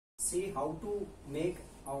see how to make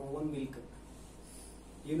our own milk.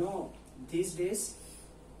 You know, these days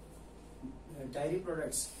dairy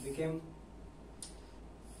products became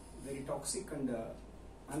very toxic and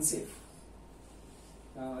unsafe,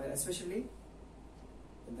 especially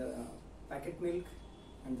the packet milk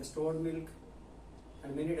and the stored milk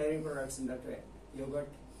and many dairy products in that way, yogurt.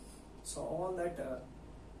 So all that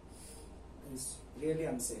is really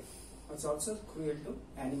unsafe. It's also cruel to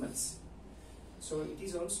animals. So it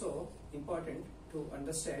is also important to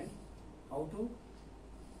understand how to,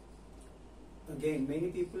 again, many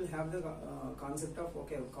people have the concept of,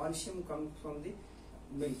 okay, calcium comes from the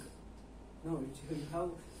milk. No, you have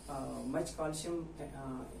much calcium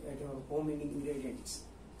at your home in ingredients.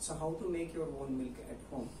 So how to make your own milk at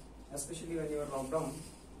home, especially when you are locked down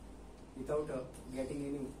without getting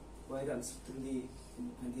any virals through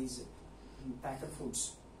these packet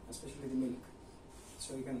foods, especially the milk.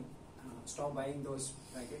 So you can stop buying those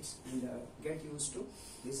packets and get used to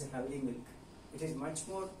this healthy milk. It is much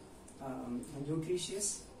more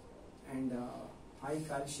nutritious and high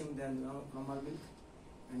calcium than normal milk,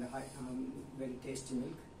 and very tasty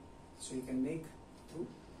milk. So you can make through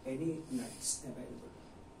any nuts available.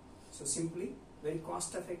 So simply, very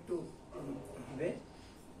cost effective way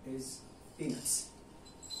is peanuts.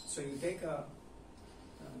 So you take a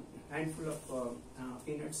handful of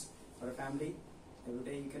peanuts for a family. Every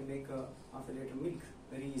day you can make half a liter milk,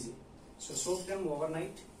 very easy. So soak them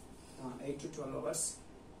overnight, 8 to 12 hours,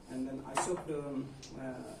 and then I soaked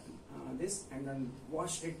this and then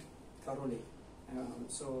washed it thoroughly.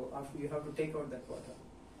 So after you have to take out that water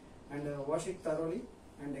and wash it thoroughly,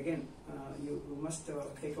 and again you must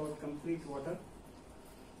take out complete water.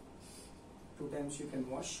 2 times you can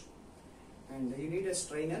wash, and you need a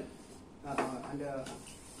strainer and a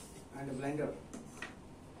blender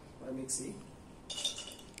or a mixie,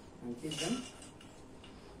 and keep them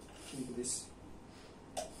into this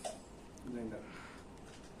blender.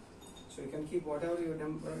 So you can keep whatever you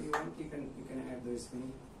want. You can add this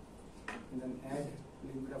many, and then add a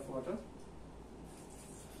little bit of water.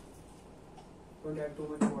 Don't add too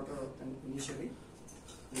much water initially.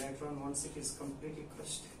 Later on, once it is completely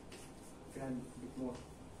crushed, you can add a bit more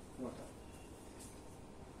water.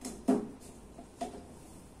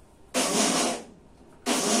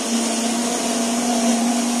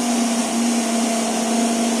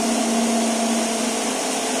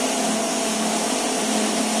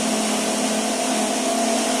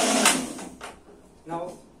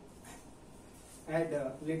 Now add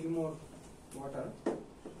a little more water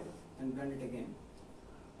and blend it again.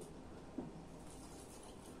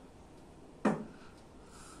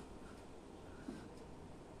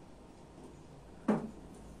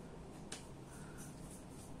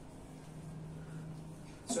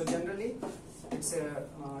 So generally it's 2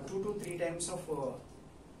 to 3 times of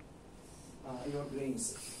your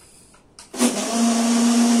grains.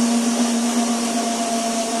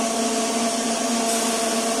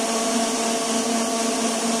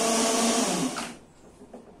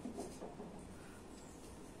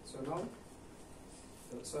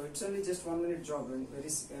 So it's only just 1 minute job, and very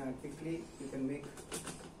quickly you can make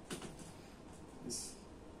this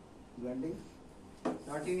blending.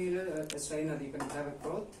 Not you need a strainer, you can have a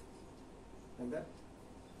cloth like that,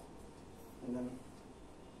 and then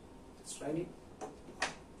strain it.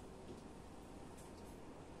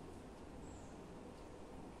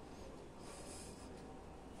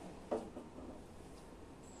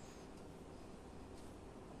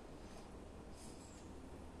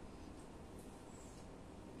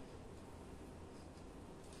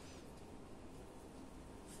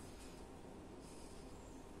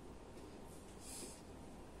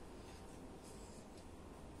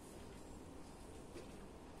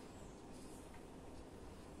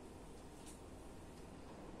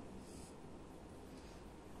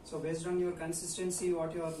 So based on your consistency,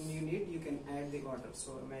 what you need, you can add the water.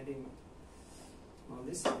 So I'm adding all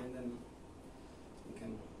this, and then you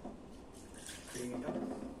can clean it up.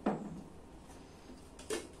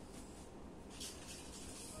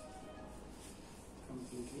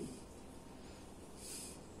 Completely.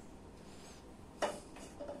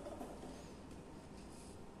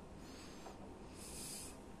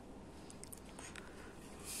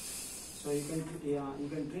 So you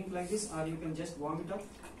can drink like this, or you can just warm it up.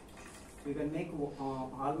 You can make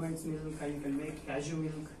almond milk, you can make cashew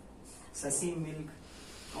milk, sesame milk,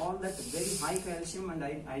 all that very high calcium and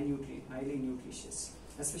highly nutritious.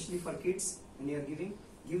 Especially for kids, when you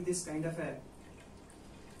are give this kind of a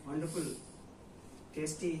wonderful,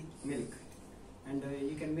 tasty milk. And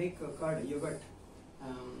you can make curd, yogurt,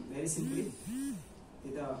 very simply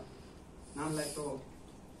with a non-lacto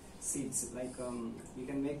seeds. Like you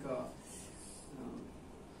can make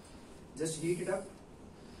just heat it up,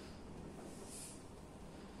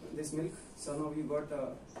 this milk. So now you got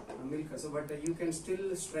milk. So but you can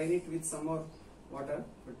still strain it with some more water,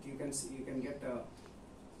 but you can get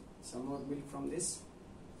some more milk from this.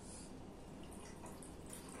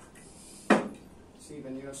 See,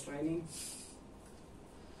 when you are straining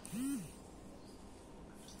 2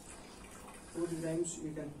 times,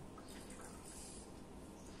 you can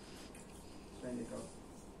strain it out.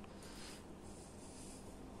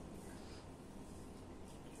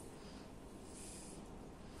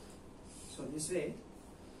 So this way,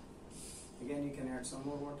 again you can add some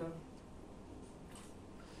more water,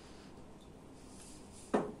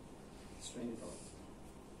 strain it out.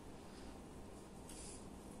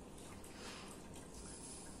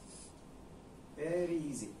 Very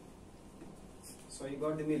easy. So you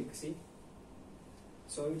got the milk, see.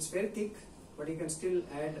 So it's very thick, but you can still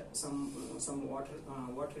add some water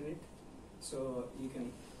in it. So you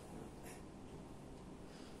can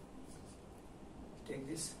take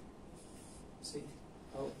this. See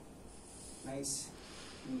how nice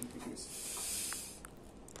milk it is.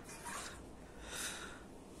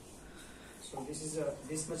 So this is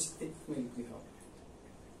this much thick milk we have.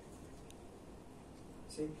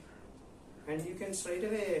 See, and you can straight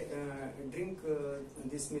away drink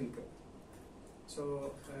this milk.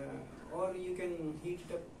 So or you can heat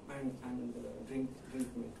it up and drink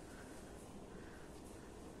milk.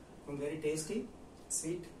 Very tasty,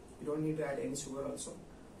 sweet. You don't need to add any sugar also.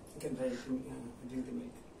 You can drink the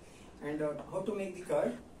milk. And how to make the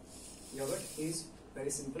curd yogurt is very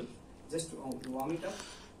simple. Just warm it up.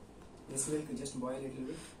 This milk you just boil a little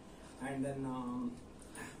bit, and then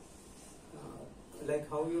like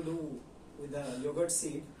how you do with the yogurt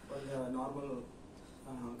seed or the normal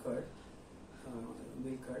curd,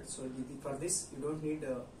 milk curd. So for this you don't need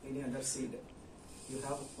any other seed. You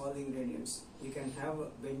have all the ingredients. You can have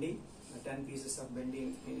bendi, 10 pieces of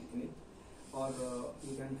bendi in it, or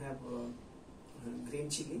you can have green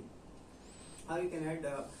chili, or you can add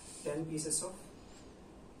 10 pieces of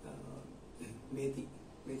methi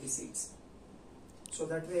seeds. So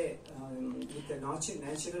that way with the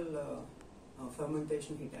natural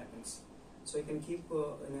fermentation it happens. So you can keep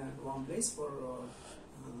in a warm place for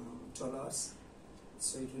 12 hours,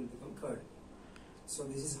 so it will become curd. So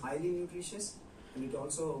this is highly nutritious, and it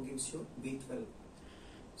also gives you B12.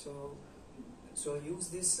 So use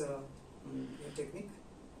this technique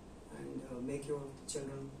and make your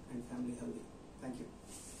children and family healthy. Thank you.